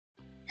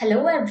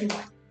Hello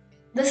everyone.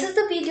 This is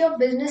the video of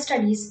Business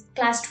Studies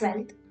Class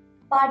 12th,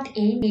 Part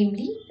A,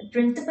 namely the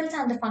Principles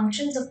and the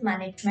Functions of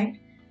Management,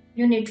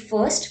 Unit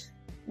 1st,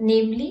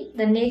 namely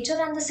the Nature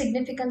and the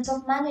Significance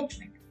of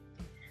Management.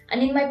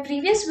 And in my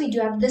previous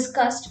video, I have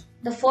discussed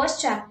the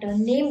first chapter,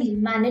 namely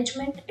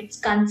Management, its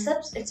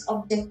concepts, its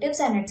objectives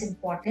and its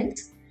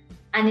importance.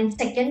 And in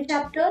second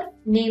chapter,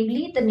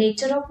 namely the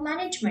Nature of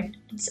Management,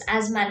 it's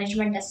as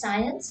management a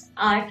science,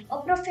 art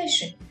or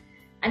profession.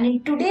 And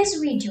in today's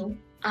video,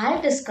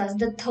 I'll discuss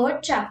the third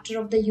chapter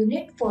of the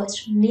unit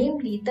first,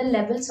 namely the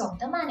levels of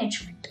the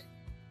management.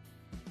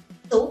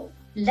 So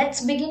let's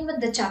begin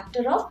with the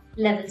chapter of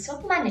levels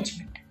of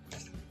management.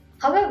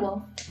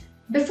 However,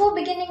 before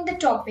beginning the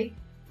topic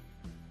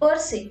per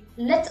se,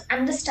 let's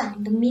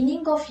understand the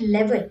meaning of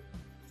level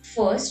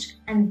first,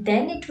 and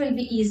then it will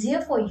be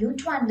easier for you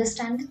to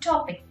understand the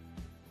topic.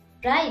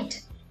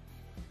 Right?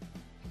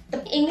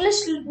 The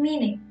English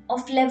meaning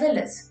of level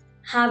is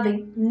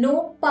having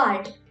no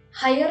part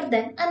higher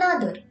than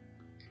another,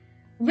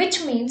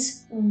 which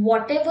means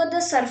whatever the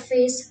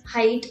surface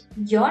height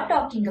you're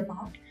talking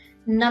about,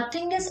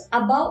 nothing is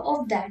above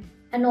of that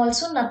and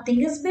also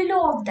nothing is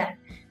below of that,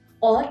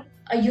 or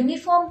a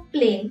uniform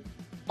plane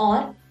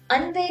or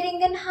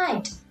unvarying in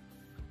height,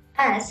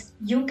 as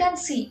you can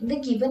see in the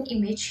given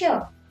image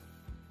here.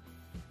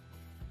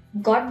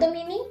 Got the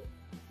meaning?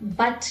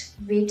 But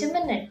wait a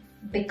minute,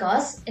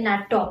 because in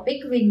our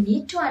topic we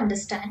need to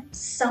understand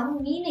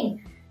some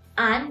meaning.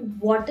 And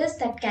what is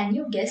that? Can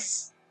you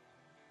guess?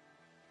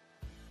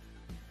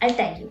 I'll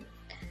tell you.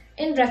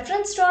 In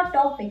reference to our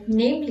topic,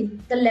 namely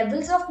the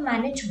levels of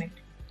management,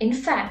 in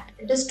fact,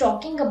 it is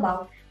talking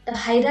about the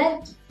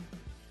hierarchy.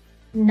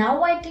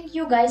 Now I think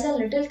you guys are a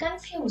little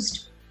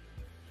confused.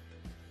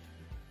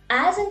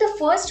 As in the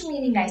first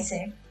meaning I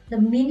said,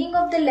 the meaning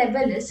of the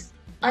level is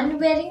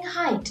unvarying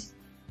height.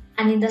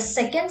 And in the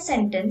second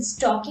sentence,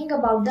 talking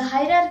about the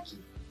hierarchy,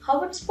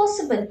 how it's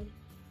possible.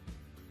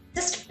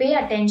 Just pay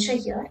attention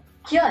here.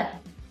 Here,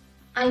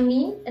 I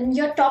mean in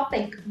your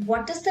topic,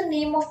 what is the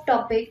name of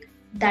topic?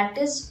 That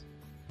is,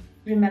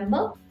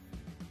 remember?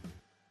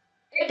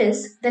 It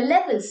is the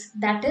levels,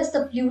 that is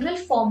the plural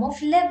form of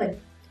level.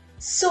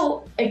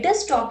 So, it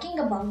is talking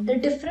about the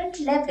different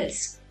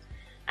levels.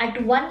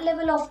 At one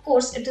level, of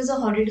course, it is a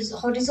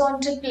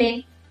horizontal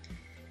plane,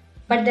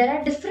 but there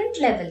are different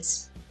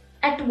levels.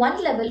 At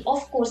one level,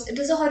 of course, it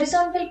is a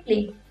horizontal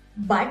plane,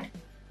 but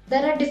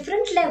there are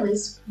different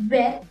levels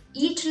where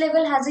each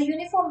level has a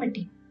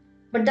uniformity.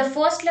 But the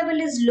first level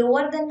is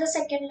lower than the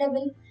second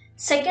level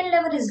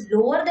is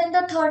lower than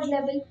the third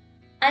level,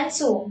 and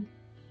so on.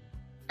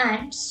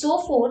 And so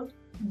forth.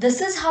 This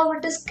is how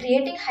it is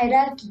creating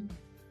hierarchy.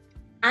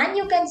 And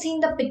you can see in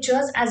the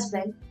pictures as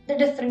well the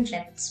different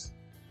levels.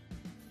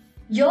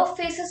 Your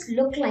faces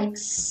look like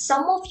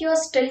some of you are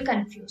still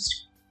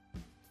confused.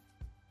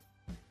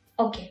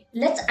 Okay,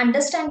 let's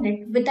understand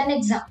it with an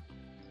example.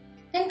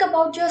 Think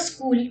about your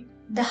school.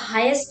 The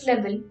highest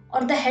level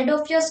or the head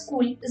of your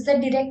school is the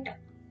director.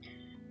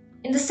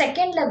 In the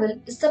second level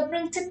is the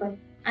principal,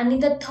 and in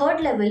the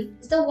third level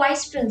is the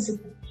vice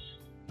principal.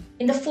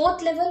 In the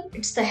fourth level,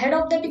 it's the head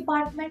of the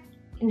department.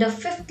 In the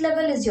fifth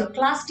level is your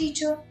class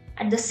teacher.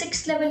 At the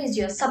sixth level is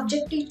your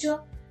subject teacher.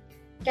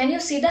 Can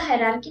you see the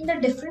hierarchy in the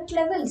different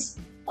levels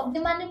of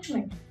the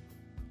management?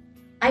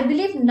 I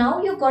believe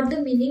now you got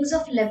the meanings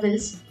of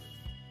levels.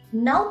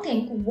 Now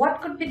think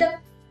what could be the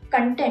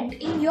content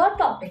in your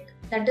topic,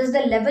 that is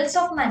the levels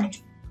of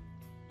management.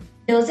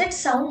 Does it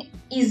sound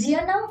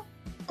easier now?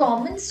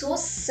 Common, so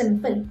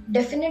simple.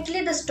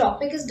 Definitely this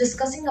topic is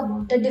discussing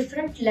about the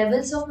different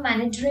levels of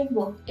managerial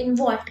work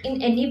involved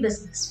in any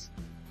business.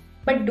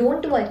 But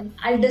don't worry,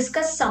 I'll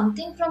discuss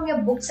something from your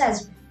books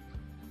as well.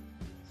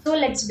 So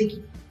let's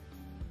begin.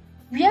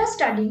 We are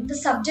studying the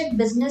subject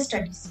business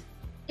studies.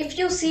 If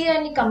you see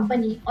any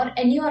company or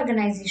any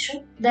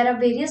organization, there are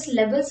various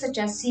levels such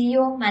as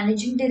CEO,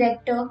 managing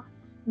director,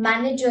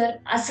 manager,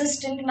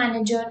 assistant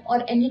manager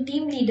or any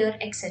team leader,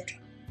 etc.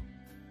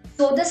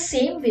 So the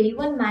same way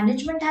even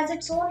management has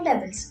its own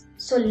levels.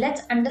 So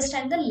let's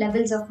understand the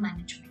levels of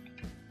management.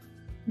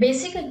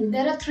 Basically,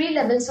 there are three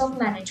levels of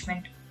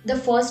management. The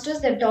first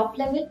is the top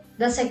level,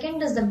 the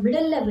second is the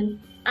middle level,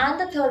 and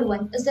the third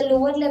one is the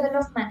lower level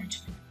of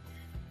management.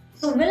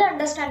 So we'll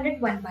understand it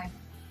one by one.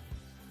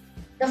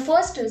 The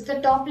first is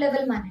the top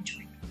level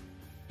management.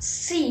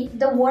 See,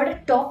 the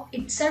word top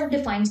itself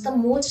defines the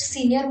most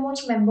senior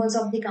most members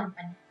of the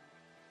company.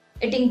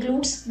 It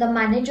includes the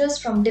managers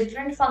from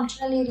different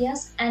functional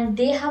areas and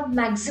they have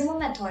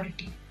maximum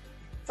authority.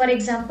 For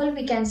example,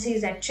 we can see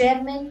that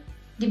chairman,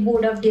 the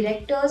board of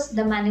directors,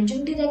 the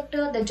managing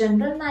director, the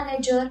general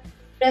manager,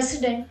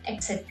 president,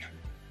 etc.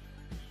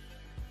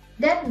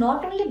 They are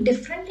not only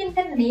different in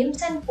their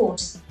names and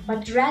posts,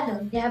 but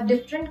rather they have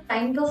different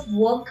kind of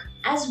work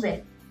as well.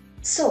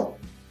 So,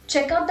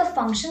 check out the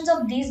functions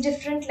of these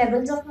different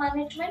levels of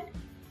management.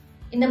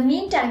 In the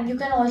meantime, you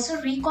can also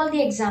recall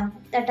the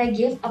example that I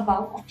gave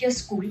above of your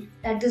school,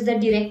 that is the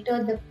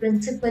director, the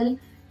principal,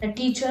 the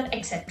teacher,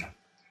 etc.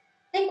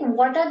 Think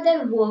what are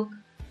their work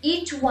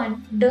Each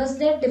one does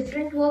their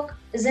different work,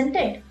 isn't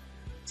it?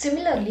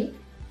 Similarly,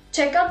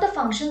 check out the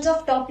functions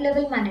of top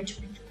level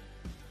management.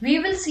 We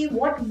will see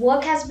what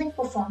work has been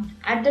performed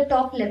at the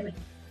top level.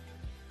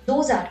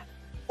 Those are: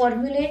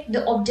 formulate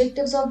the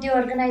objectives of the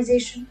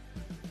organization,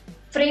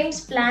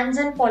 frames plans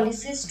and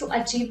policies to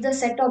achieve the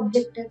set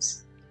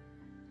objectives,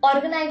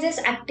 organizes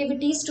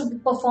activities to be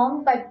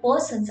performed by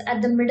persons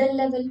at the middle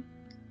level,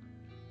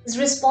 is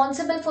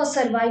responsible for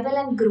survival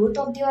and growth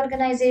of the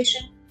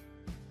organization,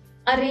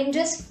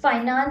 arranges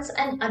finance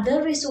and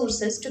other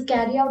resources to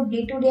carry out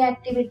day-to-day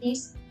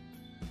activities,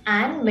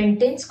 and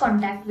maintains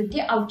contact with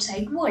the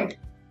outside world.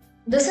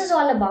 This is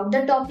all about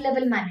the top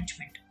level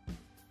management.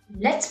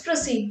 Let's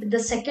proceed with the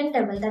second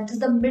level, that is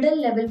the middle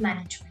level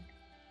management.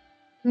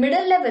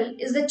 Middle level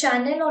is the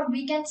channel, or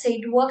we can say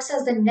it works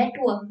as the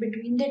network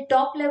between the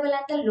top level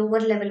and the lower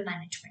level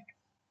management.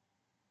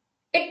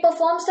 It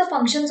performs the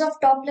functions of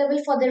top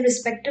level for their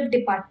respective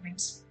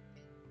departments.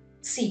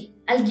 See,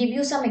 I'll give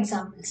you some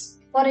examples.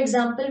 For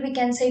example, we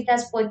can say it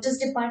as purchase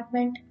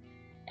department,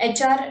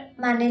 HR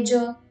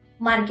manager,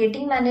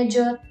 marketing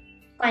manager,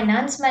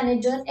 finance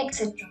manager,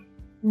 etc.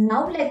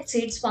 Now let's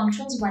see its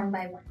functions one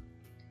by one.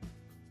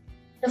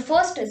 The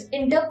first is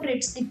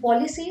interprets the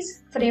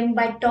policies framed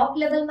by top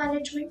level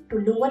management to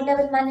lower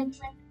level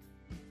management.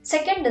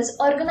 Second is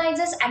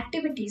organizes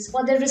activities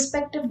for their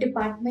respective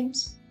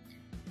departments.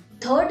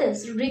 Third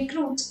is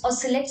recruits or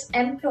selects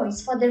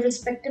employees for their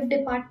respective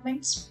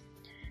departments.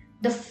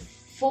 The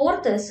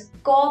fourth is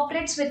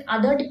cooperates with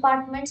other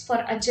departments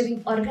for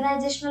achieving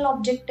organizational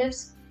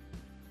objectives.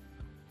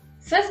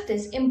 Fifth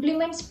is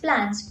implements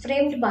plans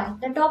framed by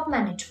the top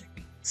management.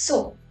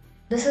 So,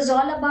 this is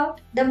all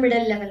about the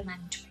middle level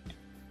management.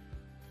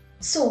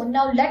 So,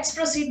 now let's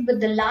proceed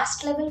with the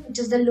last level, which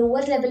is the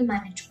lower level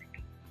management.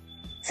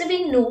 So,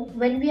 we know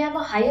when we have a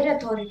higher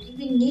authority,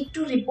 we need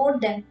to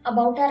report them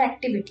about our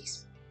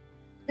activities.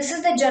 This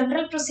is the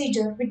general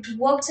procedure which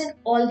works in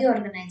all the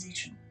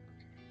organization.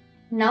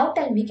 Now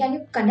tell me, can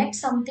you connect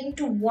something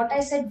to what I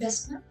said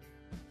just now?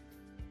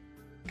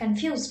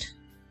 Confused?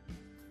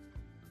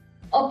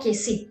 Okay,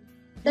 see.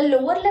 The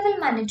lower level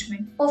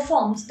management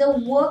performs the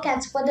work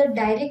as per the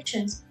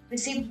directions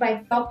received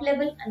by top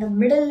level and the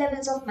middle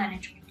levels of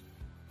management.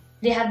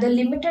 They have the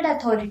limited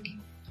authority.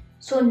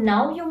 So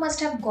now you must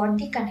have got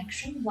the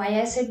connection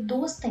why I said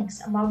those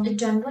things about the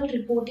general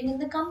reporting in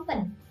the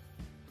company.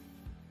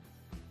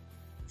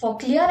 For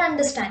clear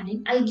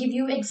understanding, I'll give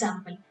you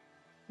example.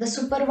 The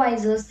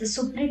supervisors, the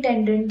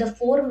superintendent, the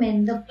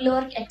foreman, the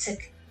clerk, etc.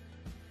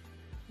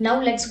 Now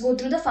let's go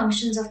through the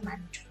functions of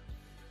management.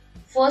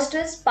 First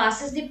is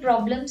passes the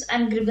problems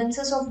and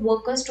grievances of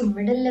workers to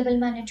middle level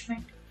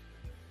management.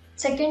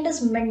 Second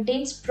is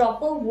maintains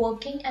proper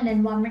working and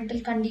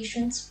environmental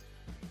conditions.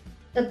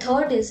 The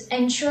third is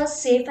ensures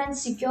safe and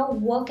secure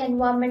work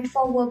environment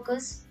for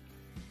workers.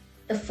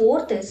 The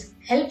fourth is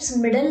helps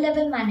middle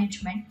level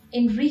management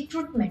in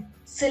recruitment,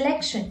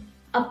 selection,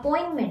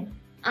 appointment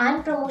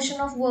and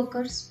promotion of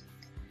workers.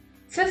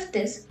 Fifth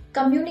is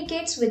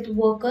communicates with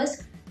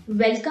workers,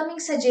 welcoming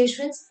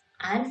suggestions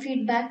and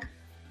feedback.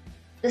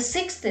 The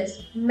sixth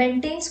is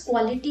maintains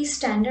quality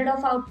standard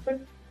of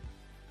output.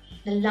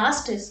 The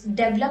last is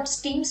develops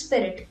team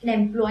spirit in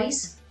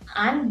employees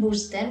and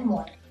boosts their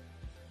morale.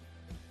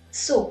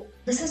 So,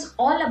 this is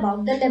all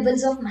about the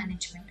levels of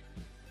management.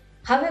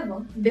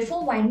 However,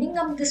 before winding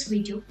up this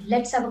video,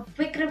 let's have a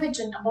quick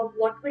revision about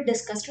what we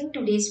discussed in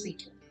today's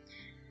video.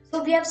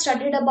 So, we have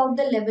studied about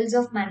the levels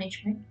of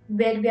management,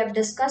 where we have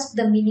discussed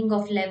the meaning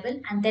of level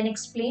and then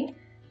explained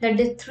that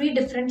there are three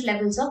different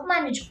levels of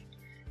management,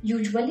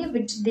 usually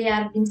which they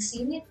are being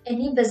seen in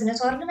any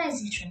business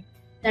organization.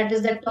 That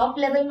is the top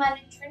level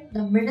management,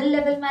 the middle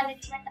level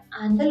management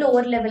and the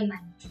lower level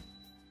management.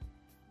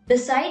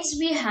 Besides,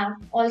 we have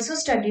also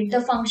studied the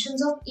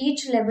functions of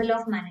each level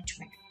of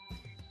management.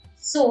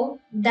 So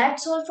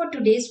that's all for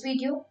today's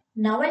video.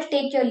 Now I'll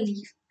take your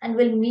leave and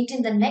we'll meet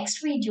in the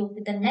next video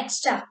with the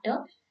next chapter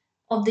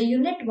of the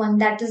unit 1,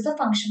 that is the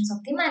functions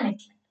of the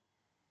management.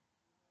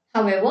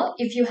 However,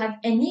 if you have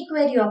any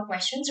query or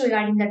questions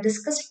regarding the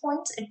discussed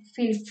points,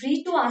 feel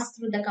free to ask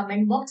through the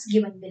comment box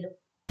given below.